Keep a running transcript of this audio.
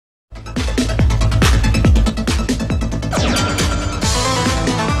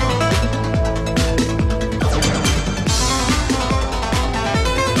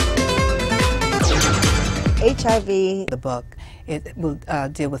HIV. The book, it will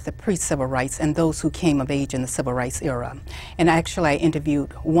deal with the pre-civil rights and those who came of age in the civil rights era. And actually I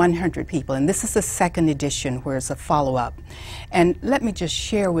interviewed 100 people, and this is the second edition where it's a follow-up. And let me just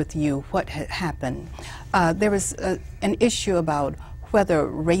share with you what had happened. There was an issue about whether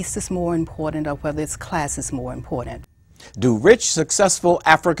race is more important or whether it's class is more important. Do rich, successful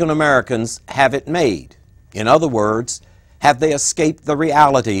African Americans have it made? In other words, have they escaped the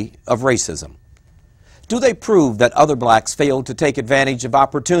reality of racism? Do they prove that other blacks failed to take advantage of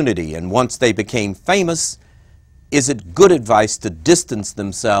opportunity, and once they became famous, is it good advice to distance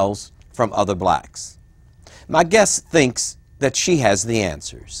themselves from other blacks? My guest thinks that she has the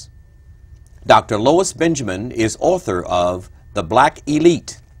answers. Dr. Lois Benjamin is author of The Black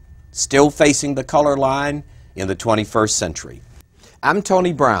Elite, Still Facing the Color Line in the 21st Century. I'm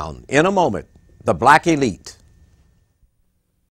Tony Brown. In a moment, The Black Elite.